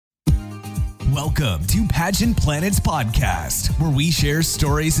Welcome to Pageant Planet's podcast, where we share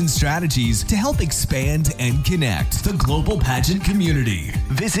stories and strategies to help expand and connect the global pageant community.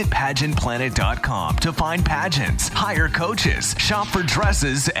 Visit pageantplanet.com to find pageants, hire coaches, shop for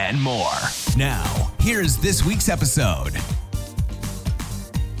dresses, and more. Now, here's this week's episode.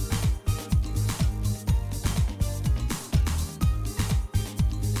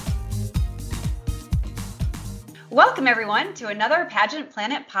 Welcome, everyone, to another Pageant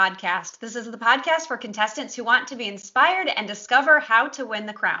Planet podcast. This is the podcast for contestants who want to be inspired and discover how to win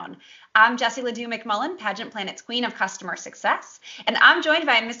the crown. I'm Jessie Ledoux McMullen, Pageant Planet's Queen of Customer Success, and I'm joined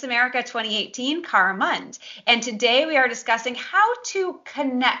by Miss America 2018, Cara Mund. And today we are discussing how to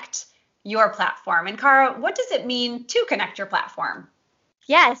connect your platform. And Cara, what does it mean to connect your platform?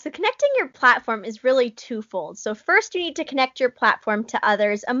 Yeah, so connecting your platform is really twofold. So first, you need to connect your platform to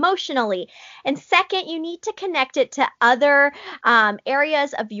others emotionally. And second, you need to connect it to other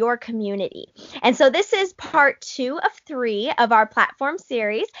areas of your community. And so this is part 2 of 3 of our platform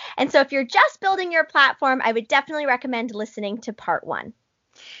series. And so if you're just building your platform, I would definitely recommend listening to part 1.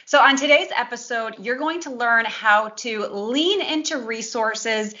 So on today's episode, you're going to learn how to lean into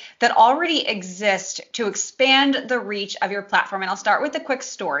resources that already exist to expand the reach of your platform. And I'll start with a quick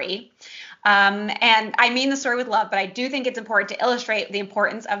story. And I mean the story with love, but I do think it's important to illustrate the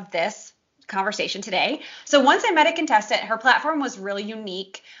importance of this conversation today. So once I met a contestant, her platform was really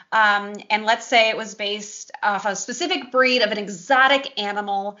unique. And let's say it was based off a specific breed of an exotic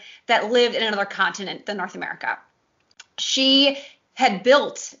animal that lived in another continent than North America. She had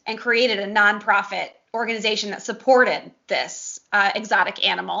built and created a nonprofit organization that supported this exotic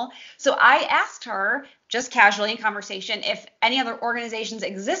animal. So I asked her, just casually in conversation, if any other organizations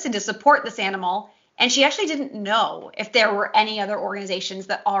existed to support this animal. And she actually didn't know if there were any other organizations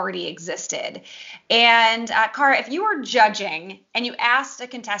that already existed. And Cara, if you were judging and you asked a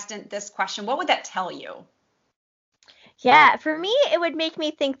contestant this question, what would that tell you? Yeah, for me, it would make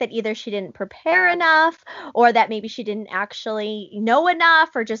me think that either she didn't prepare enough, or that maybe she didn't actually know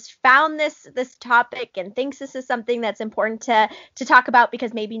enough, or just found this topic and thinks this is something that's important to talk about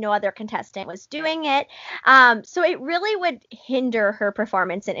because maybe no other contestant was doing it. So it really would hinder her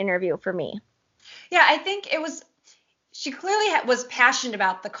performance in interview for me. Yeah, I think she clearly was passionate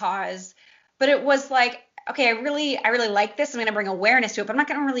about the cause, but it was like, okay, I really like this. I'm going to bring awareness to it, but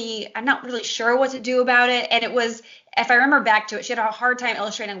I'm not really sure what to do about it. And it was, if I remember back to it, she had a hard time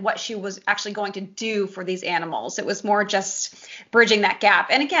illustrating what she was actually going to do for these animals. It was more just bridging that gap.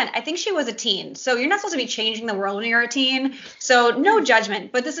 And again, I think she was a teen. So you're not supposed to be changing the world when you're a teen. So no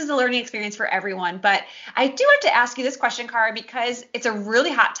judgment, but this is a learning experience for everyone. But I do have to ask you this question, Cara, because it's a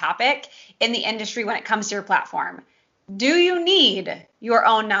really hot topic in the industry when it comes to your platform. Do you need your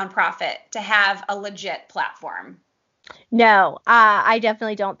own nonprofit to have a legit platform? No, I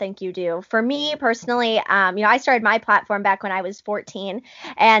definitely don't think you do. For me personally, I started my platform back when I was 14.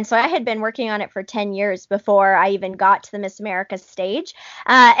 And so I had been working on it for 10 years before I even got to the Miss America stage.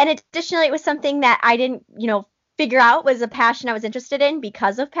 And additionally, it was something that I didn't, figure out was a passion I was interested in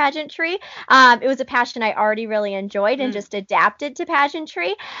because of pageantry. It was a passion I already really enjoyed and just adapted to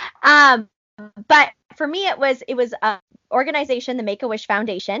pageantry. But for me, it was a organization, the Make-A-Wish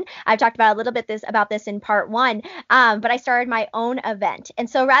Foundation. I've talked about a little bit about this in part 1, but I started my own event. And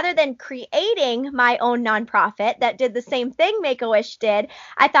so rather than creating my own nonprofit that did the same thing Make-A-Wish did,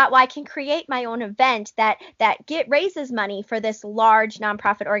 I thought, well, I can create my own event that raises money for this large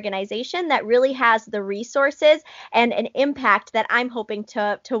nonprofit organization that really has the resources and an impact that I'm hoping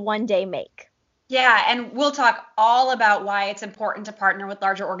to one day make. Yeah, and we'll talk all about why it's important to partner with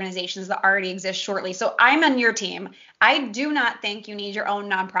larger organizations that already exist shortly. So I'm on your team. I do not think you need your own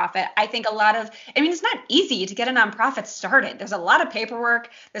nonprofit. I think it's not easy to get a nonprofit started. There's a lot of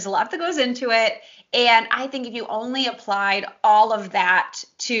paperwork. There's a lot that goes into it. And I think if you only applied all of that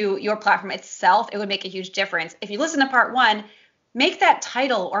to your platform itself, it would make a huge difference. If you listen to part 1, make that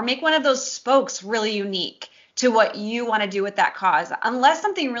title or make one of those spokes really unique to what you want to do with that cause. Unless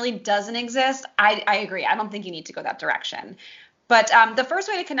something really doesn't exist, I agree. I don't think you need to go that direction. But the first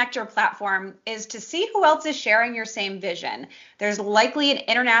way to connect your platform is to see who else is sharing your same vision. There's likely an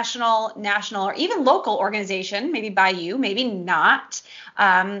international, national, or even local organization, maybe by you, maybe not,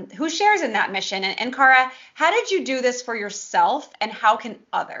 who shares in that mission. And Cara, how did you do this for yourself, and how can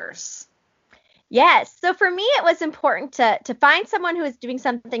others? Yes. So for me, it was important to find someone who is doing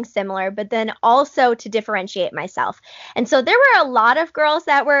something similar, but then also to differentiate myself. And so there were a lot of girls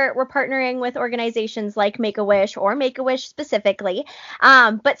that were partnering with organizations like Make-A-Wish or Make-A-Wish specifically.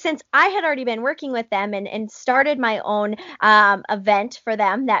 But since I had already been working with them and started my own event for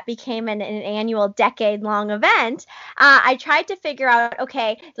them that became an annual decade-long event, I tried to figure out,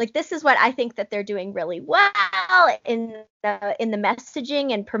 okay, like this is what I think that they're doing really well in the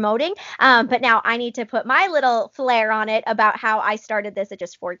messaging and promoting. But now I need to put my little flair on it about how I started this at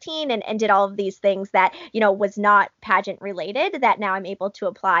just 14 and did all of these things that, was not pageant related that now I'm able to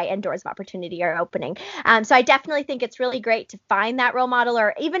apply and doors of opportunity are opening. So I definitely think it's really great to find that role model,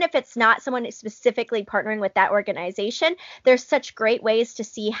 or even if it's not someone specifically partnering with that organization, there's such great ways to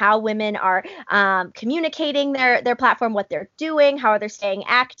see how women are communicating their platform, what they're doing, how they're staying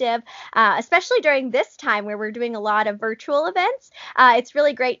active, especially during this time where we're doing a lot of virtual events. It's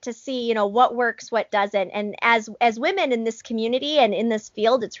really great to see, what works, what doesn't. And as women in this community and in this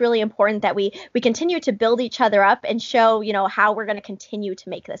field, it's really important that we continue to build each other up and show, how we're going to continue to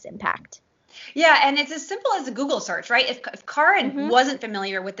make this impact. Yeah, and it's as simple as a Google search, right? If Kara wasn't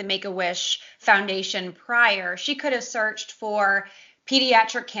familiar with the Make-A-Wish Foundation prior, she could have searched for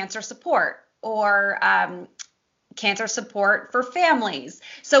pediatric cancer support or cancer support for families.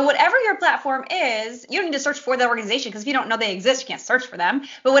 So whatever your platform is, you don't need to search for that organization, because if you don't know they exist, you can't search for them.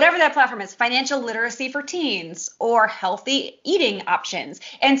 But whatever that platform is, financial literacy for teens or healthy eating options,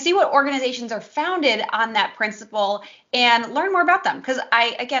 and see what organizations are founded on that principle and learn more about them. Because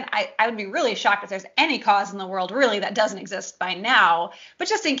I would be really shocked if there's any cause in the world really that doesn't exist by now, but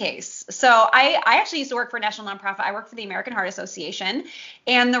just in case. So I actually used to work for a national nonprofit. I work for the American Heart Association,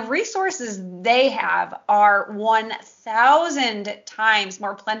 and the resources they have are 1,000 times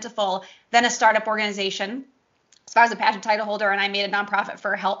more plentiful than a startup organization. As far as a pageant title holder, and I made a nonprofit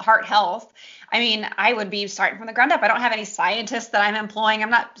for heart health, I mean, I would be starting from the ground up. I don't have any scientists that I'm employing. I'm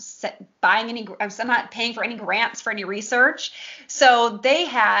not I'm not paying for any grants for any research. So they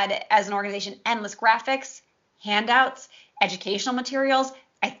had, as an organization, endless graphics, handouts, educational materials.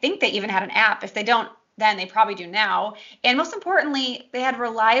 I think they even had an app. If they don't, then they probably do now. And most importantly, they had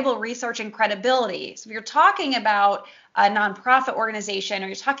reliable research and credibility. So if you're talking about a nonprofit organization or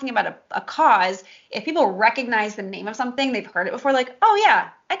you're talking about a cause, if people recognize the name of something, they've heard it before, like, oh yeah,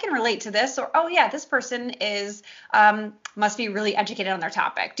 I can relate to this, or oh yeah, this person is must be really educated on their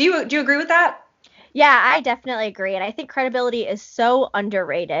topic. Do you agree with that? Yeah, I definitely agree. And I think credibility is so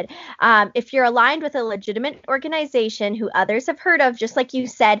underrated. If you're aligned with a legitimate organization who others have heard of, just like you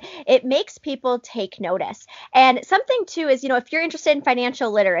said, it makes people take notice. And something too is, if you're interested in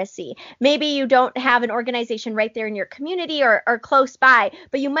financial literacy, maybe you don't have an organization right there in your community or close by,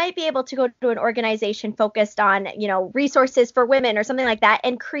 but you might be able to go to an organization focused on, resources for women or something like that,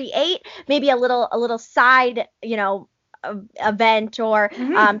 and create maybe a little side, event or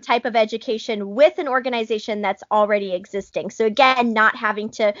type of education with an organization that's already existing. So again, not having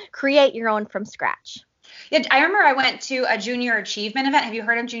to create your own from scratch. Yeah, I remember I went to a junior achievement event. Have you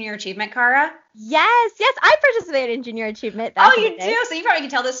heard of Junior Achievement, Kara? Yes, I participated in Junior Achievement. Oh, you do? So you probably can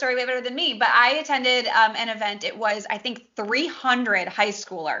tell this story way better than me. But I attended an event. It was, I think, 300 high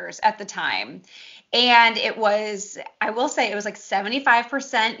schoolers at the time. And it was, I will say, it was like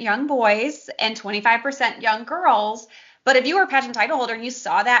 75% young boys and 25% young girls. But if you were a pageant title holder and you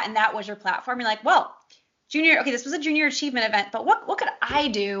saw that and that was your platform, you're like, well, this was a junior achievement event, but what could I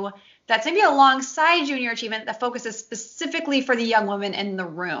do that's maybe alongside junior achievement that focuses specifically for the young women in the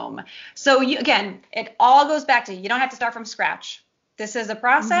room? So it all goes back to, you don't have to start from scratch. This is a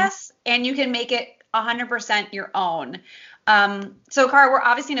process and you can make it 100% your own. So Kara, we're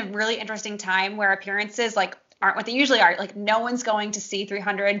obviously in a really interesting time where appearances aren't what they usually are. Like, no one's going to see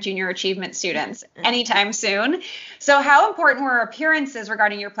 300 junior achievement students anytime soon. So how important were appearances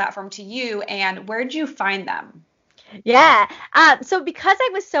regarding your platform to you, and where did you find them? Yeah. So because I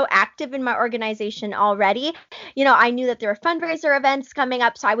was so active in my organization already, I knew that there were fundraiser events coming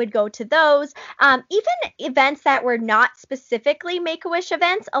up, so I would go to those. Even events that were not specifically Make-A-Wish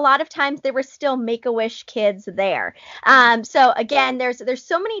events, a lot of times there were still Make-A-Wish kids there. So again, there's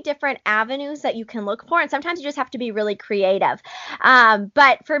so many different avenues that you can look for, and sometimes you just have to be really creative.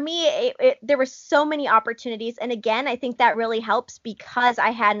 But for me, there were so many opportunities, and again, I think that really helps because I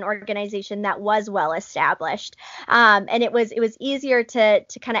had an organization that was well established. And it was easier to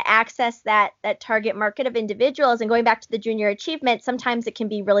kind of access that target market of individuals. And going back to the junior achievement, sometimes it can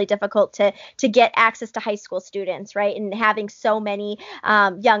be really difficult to get access to high school students, right? And having so many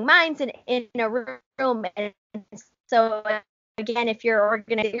young minds in a room. And so again, if your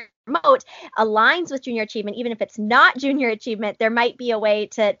organization remote aligns with junior achievement, even if it's not junior achievement, there might be a way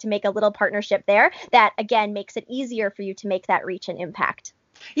to make a little partnership there that, again, makes it easier for you to make that reach and impact.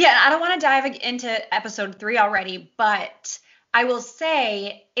 Yeah, I don't want to dive into episode 3 already, but I will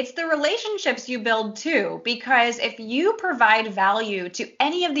say it's the relationships you build too, because if you provide value to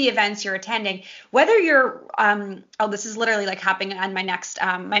any of the events you're attending, whether you're, this is literally like hopping on my next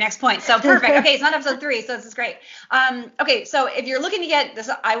point. So perfect. Okay. It's not episode 3. So this is great. Okay. So if you're looking to get this,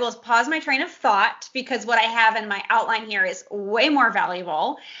 I will pause my train of thought because what I have in my outline here is way more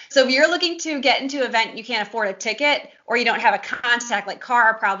valuable. So if you're looking to get into an event, you can't afford a ticket or you don't have a contact like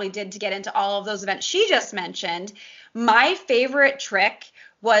Cara probably did to get into all of those events she just mentioned. My favorite trick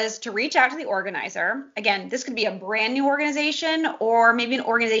was to reach out to the organizer. Again, this could be a brand new organization or maybe an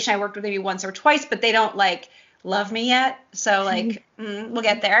organization I worked with maybe once or twice, but they don't like love me yet. So like, we'll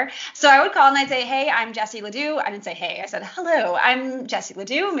get there. So I would call and I'd say, hey, I'm Jessie Ledoux. I didn't say, hey, I said, hello, I'm Jessie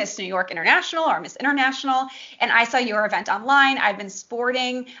Ledoux, Miss New York International or Miss International. And I saw your event online. I've been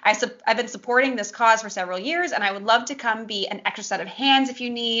supporting this cause for several years, and I would love to come be an extra set of hands if you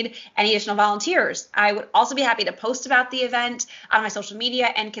need any additional volunteers. I would also be happy to post about the event on my social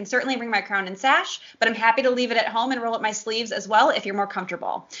media and can certainly bring my crown and sash, but I'm happy to leave it at home and roll up my sleeves as well if you're more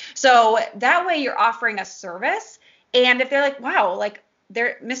comfortable. So that way you're offering a service. And if they're like, wow, like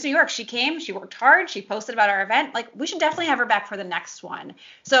Miss New York, she came, she worked hard, she posted about our event, like we should definitely have her back for the next one.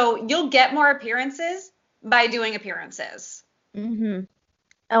 So you'll get more appearances by doing appearances. Mm-hmm.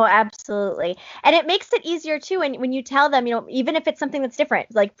 Oh, absolutely. And it makes it easier too when you tell them, even if it's something that's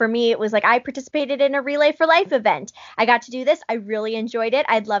different. Like for me, it was like I participated in a Relay for Life event. I got to do this. I really enjoyed it.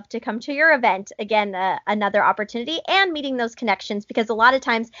 I'd love to come to your event. Again, another opportunity and meeting those connections, because a lot of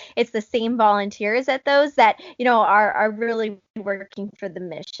times it's the same volunteers at those that, are really working for the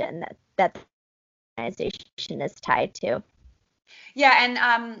mission that the organization is tied to. Yeah.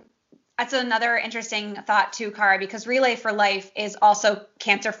 And, that's another interesting thought too, Cara, because Relay for Life is also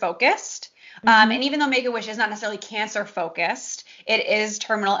cancer focused. And even though Make-A-Wish is not necessarily cancer focused, it is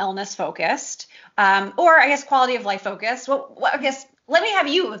terminal illness focused, or I guess quality of life focused. Well, I guess let me have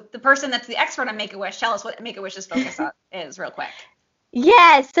you, the person that's the expert on Make-A-Wish, tell us what Make-A-Wish's focus on is real quick.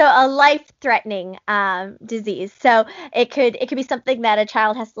 Yeah, so a life-threatening disease. So it could be something that a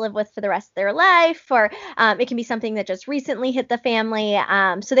child has to live with for the rest of their life, or it can be something that just recently hit the family.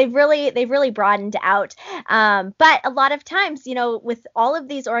 So they've really broadened out. But a lot of times, with all of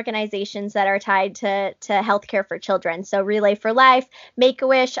these organizations that are tied to healthcare for children, so Relay for Life,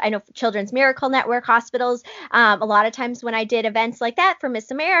 Make-A-Wish, I know Children's Miracle Network hospitals. A lot of times when I did events like that for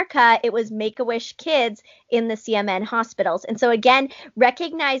Miss America, it was Make-A-Wish kids in the CMN hospitals. And so again,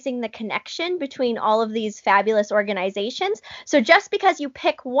 recognizing the connection between all of these fabulous organizations. So just because you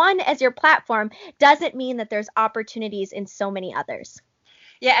pick one as your platform doesn't mean that there's opportunities in so many others.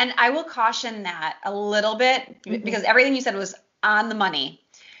 Yeah, and I will caution that a little bit because everything you said was on the money.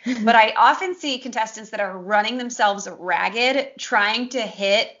 But I often see contestants that are running themselves ragged, trying to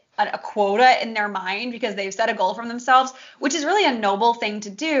hit a quota in their mind because they've set a goal for themselves, which is really a noble thing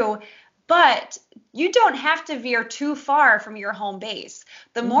to do. But you don't have to veer too far from your home base.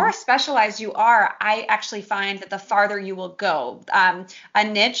 The more specialized you are, I actually find that the farther you will go. A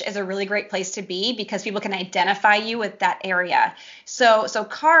niche is a really great place to be because people can identify you with that area. So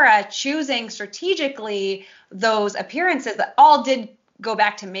Cara choosing strategically those appearances that all did go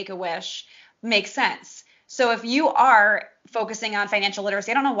back to Make-A-Wish makes sense. So if you are focusing on financial literacy,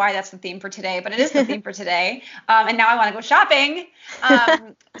 I don't know why that's the theme for today, but it is the theme for today. And now I want to go shopping.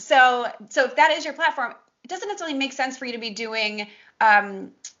 So if that is your platform, it doesn't necessarily make sense for you to be doing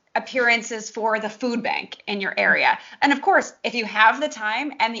appearances for the food bank in your area. And of course, if you have the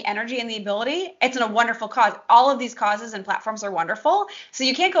time and the energy and the ability, it's a wonderful cause. All of these causes and platforms are wonderful, so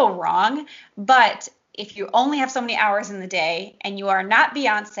you can't go wrong. But if you only have so many hours in the day and you are not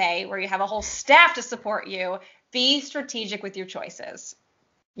Beyonce, where you have a whole staff to support you, be strategic with your choices.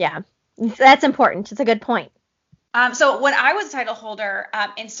 Yeah, that's important. It's a good point. So when I was a title holder,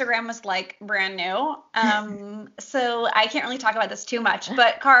 Instagram was like brand new. So I can't really talk about this too much.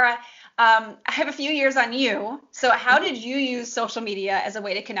 But Cara, I have a few years on you. So how did you use social media as a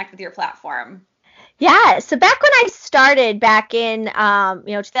way to connect with your platform? Yeah. So back when I started back in,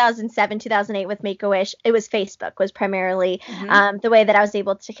 2007, 2008 with Make-A-Wish, it was Facebook was primarily the way that I was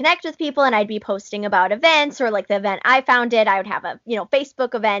able to connect with people, and I'd be posting about events or like the event I founded. I would have a,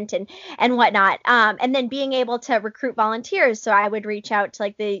 Facebook event and whatnot. And then being able to recruit volunteers. So I would reach out to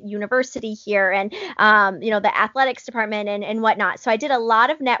like the university here and, the athletics department and whatnot. So I did a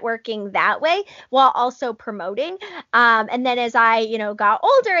lot of networking that way while also promoting. And then as I, got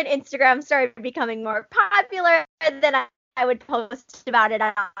older and Instagram started becoming more popular, then I I would post about it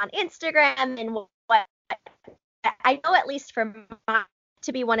on Instagram and what I know, at least from my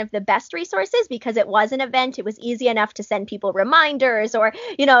to be one of the best resources because it was an event. It was easy enough to send people reminders, or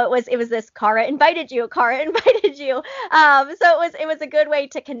it was this Cara invited you. So it was a good way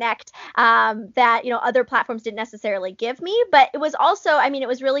to connect that other platforms didn't necessarily give me. But it was also, it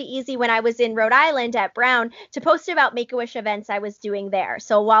was really easy when I was in Rhode Island at Brown to post about Make-A-Wish events I was doing there.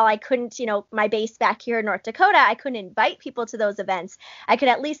 So while I couldn't, my base back here in North Dakota, I couldn't invite people to those events. I could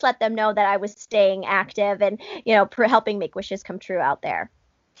at least let them know that I was staying active and helping make wishes come true out there.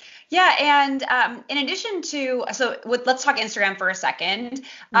 Yeah, and in addition to, let's talk Instagram for a second.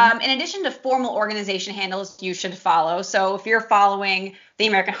 In addition to formal organization handles you should follow, so if you're following the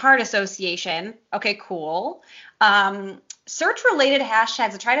American Heart Association, okay, cool. Search related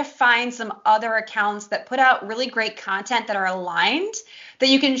hashtags to try to find some other accounts that put out really great content that are aligned that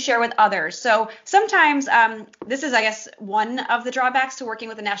you can share with others. So sometimes this is, I guess, one of the drawbacks to working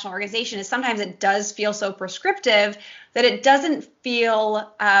with a national organization is sometimes it does feel so prescriptive that it doesn't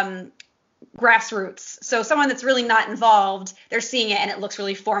feel grassroots. So someone that's really not involved, they're seeing it and it looks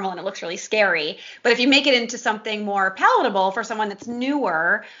really formal and it looks really scary. But if you make it into something more palatable for someone that's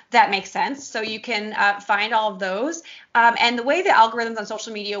newer, that makes sense. So you can find all of those. And the way the algorithms on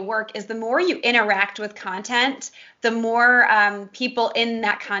social media work is the more you interact with content, the more people in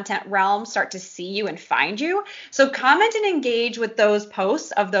that content realm start to see you and find you. So comment and engage with those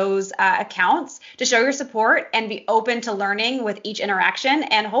posts of those accounts to show your support and be open to learning with each interaction.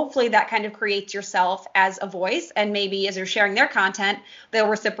 And hopefully that kind of creates yourself as a voice. And maybe as you're sharing their content, they'll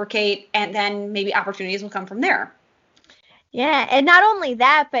reciprocate and then maybe opportunities will come from there. Yeah, and not only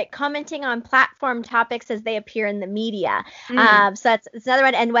that, but commenting on platform topics as they appear in the media. So that's another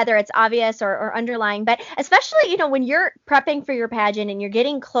one, and whether it's obvious or underlying, but especially, when you're prepping for your pageant and you're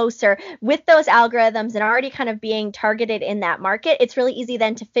getting closer with those algorithms and already kind of being targeted in that market, it's really easy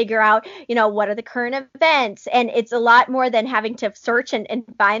then to figure out, what are the current events. And it's a lot more than having to search and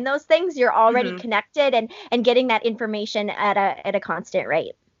find those things. You're already connected and getting that information at a constant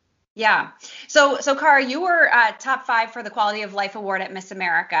rate. Yeah. So Cara, you were top 5 for the Quality of Life Award at Miss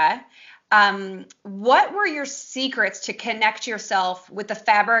America. What were your secrets to connect yourself with the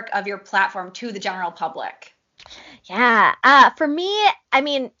fabric of your platform to the general public? Yeah. For me,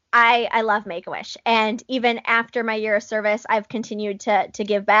 I love Make-A-Wish, and even after my year of service, I've continued to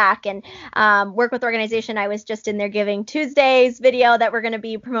give back and work with organization. I was just in their Giving Tuesdays video that we're going to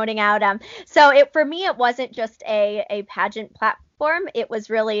be promoting out. So for me, it wasn't just a pageant platform. It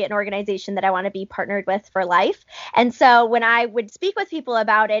was really an organization that I want to be partnered with for life. And so when I would speak with people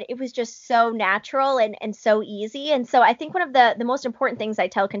about it, it was just so natural and so easy. And so I think one of the most important things I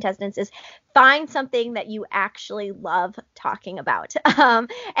tell contestants is find something that you actually love talking about.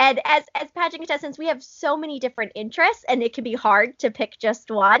 And as pageant contestants, we have so many different interests, and it can be hard to pick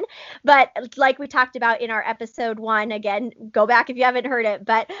just one. But like we talked about in our episode 1, again, go back if you haven't heard it.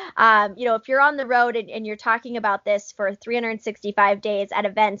 But, if you're on the road and you're talking about this for 365 days at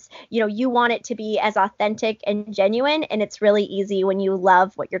events, you want it to be as authentic and genuine. And it's really easy when you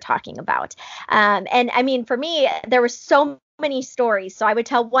love what you're talking about. And for me, there were so many stories. So I would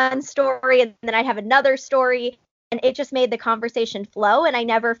tell one story and then I'd have another story. And it just made the conversation flow. And I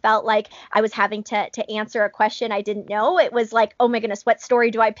never felt like I was having to answer a question I didn't know. It was like, oh my goodness, what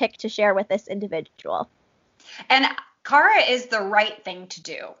story do I pick to share with this individual? And Cara is the right thing to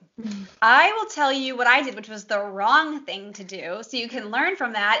do. I will tell you what I did, which was the wrong thing to do. So you can learn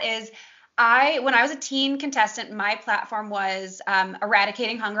from that is when I was a teen contestant, my platform was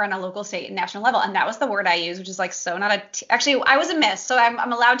eradicating hunger on a local, state, and national level. And that was the word I used, which is like so not actually, I was a miss. So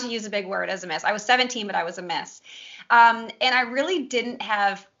I'm allowed to use a big word as a miss. I was 17, but I was a miss. And I really didn't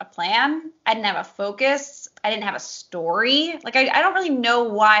have a plan. I didn't have a focus. I didn't have a story. Like, I don't really know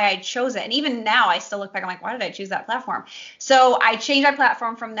why I chose it. And even now I still look back, I'm like, why did I choose that platform? So I changed my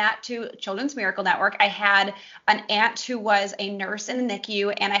platform from that to Children's Miracle Network. I had an aunt who was a nurse in the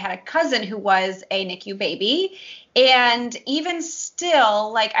NICU, and I had a cousin who was a NICU baby. And even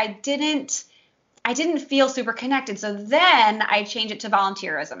still, like, I didn't feel super connected. So then I changed it to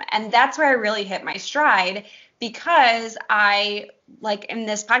volunteerism. And that's where I really hit my stride, because like in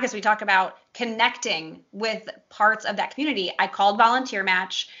this podcast, we talk about connecting with parts of that community. I called Volunteer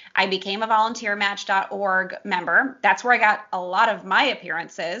Match. I became a volunteermatch.org member. That's where I got a lot of my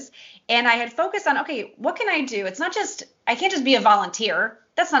appearances. And I had focused on, okay, what can I do? It's not just, I can't just be a volunteer.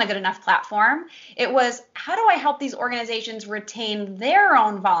 That's not a good enough platform. It was, how do I help these organizations retain their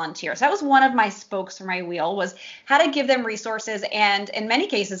own volunteers? That was one of my spokes for my wheel, was how to give them resources. And in many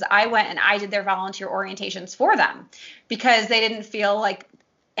cases, I went and I did their volunteer orientations for them, because they didn't feel like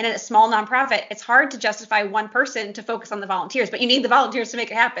in a small nonprofit, it's hard to justify one person to focus on the volunteers, but you need the volunteers to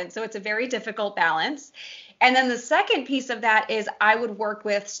make it happen. So it's a very difficult balance. And then the second piece of that is I would work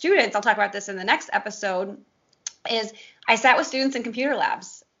with students. I'll talk about this in the next episode. Is I sat with students in computer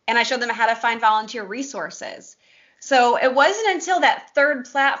labs and I showed them how to find volunteer resources. So it wasn't until that third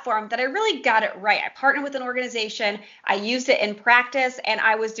platform that I really got it right. I partnered with an organization, I used it in practice, and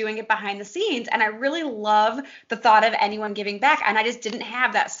I was doing it behind the scenes. And I really love the thought of anyone giving back. And I just didn't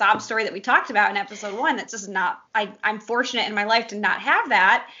have that sob story that we talked about in episode 1. That's just not, I'm fortunate in my life to not have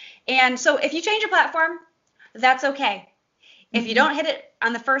that. And so if you change your platform, that's okay. If you don't hit it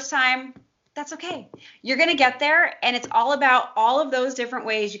on the first time, that's okay. You're going to get there. And it's all about all of those different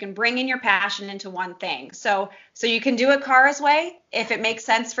ways you can bring in your passion into one thing. So you can do it Cara's way if it makes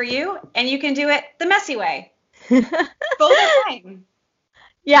sense for you, and you can do it the messy way. Both are fine.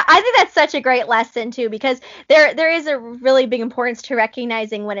 Yeah, I think that's such a great lesson too, because there is a really big importance to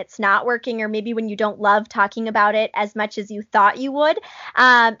recognizing when it's not working, or maybe when you don't love talking about it as much as you thought you would.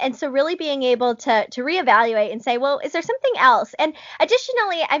 And so really being able to reevaluate and say, well, is there something else? And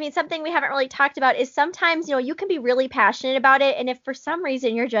additionally, I mean, something we haven't really talked about is sometimes, you can be really passionate about it. And if for some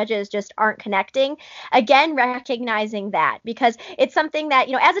reason your judges just aren't connecting, again, recognizing that, because it's something that,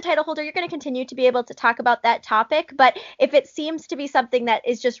 as a title holder, you're going to continue to be able to talk about that topic. But if it seems to be something that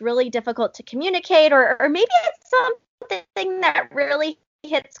is just really difficult to communicate, or maybe it's something that really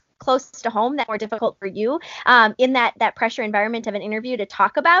hits close to home, that's more difficult for you in that pressure environment of an interview to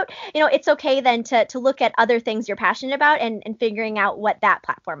talk about, it's okay then to look at other things you're passionate about and figuring out what that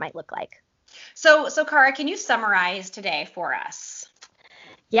platform might look like. So Cara, can you summarize today for us?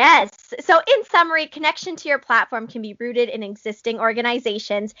 Yes. So in summary, connection to your platform can be rooted in existing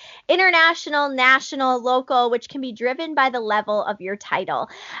organizations, international, national, local, which can be driven by the level of your title.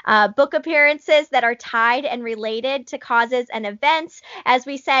 Book appearances that are tied and related to causes and events. As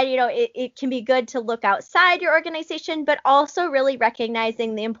we said, it can be good to look outside your organization, but also really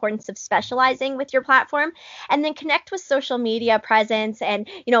recognizing the importance of specializing with your platform. And then connect with social media presence and,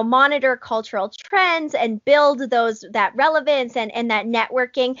 monitor cultural trends and build that relevance and that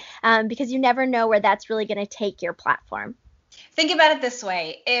networking. Because you never know where that's really going to take your platform. Think about it this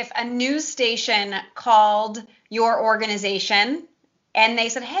way. If a news station called your organization and they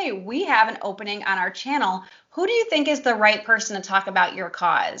said, hey, we have an opening on our channel, who do you think is the right person to talk about your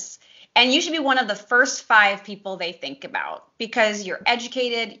cause? And you should be one of the first 5 people they think about, because you're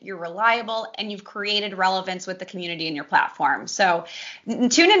educated, you're reliable, and you've created relevance with the community in your platform. So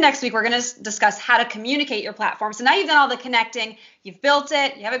tune in next week. We're going to discuss how to communicate your platform. So now you've done all the connecting, you've built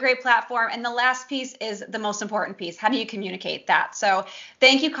it, you have a great platform. And the last piece is the most important piece. How do you communicate that? So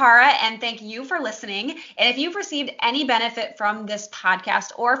thank you, Cara, and thank you for listening. And if you've received any benefit from this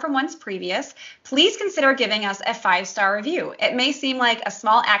podcast or from ones previous, please consider giving us a 5-star review. It may seem like a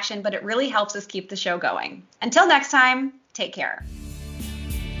small action, but it really helps us keep the show going. Until next time, take care.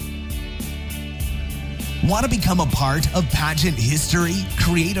 Want to become a part of pageant history?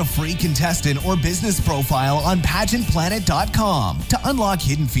 Create a free contestant or business profile on pageantplanet.com to unlock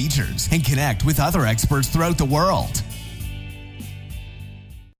hidden features and connect with other experts throughout the world.